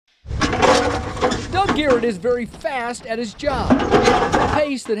Garrett is very fast at his job, a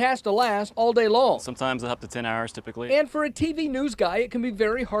pace that has to last all day long. Sometimes up to 10 hours typically. And for a TV news guy, it can be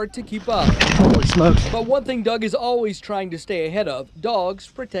very hard to keep up. Holy smokes. But one thing Doug is always trying to stay ahead of, dogs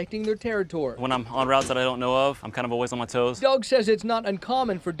protecting their territory. When I'm on routes that I don't know of, I'm kind of always on my toes. Doug says it's not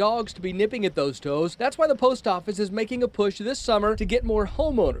uncommon for dogs to be nipping at those toes. That's why the post office is making a push this summer to get more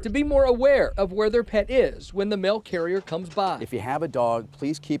homeowners to be more aware of where their pet is when the mail carrier comes by. If you have a dog,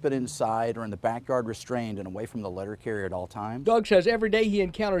 please keep it inside or in the backyard restrained and away from the letter carrier at all times. Doug says every day he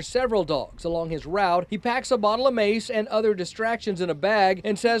encounters several dogs along his route. He packs a bottle of mace and other distractions in a bag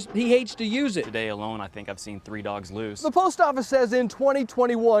and says he hates to use it. Today alone, I think I've seen 3 dogs loose. The post office says in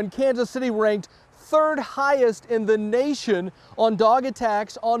 2021, Kansas City ranked 3rd highest in the nation on dog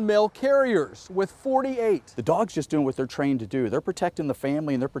attacks on mail carriers with 48. The dog's just doing what they're trained to do. They're protecting the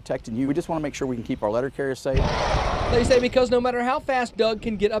family and they're protecting you. We just want to make sure we can keep our letter carriers safe. They say because no matter how fast Doug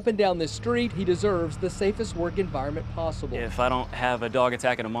can get up and down this street, he deserves the safest work environment possible. If I don't have a dog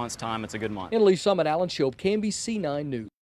attack in a month's time, it's a good month. In Lee Summit, Alan Shope, KMBC 9 News.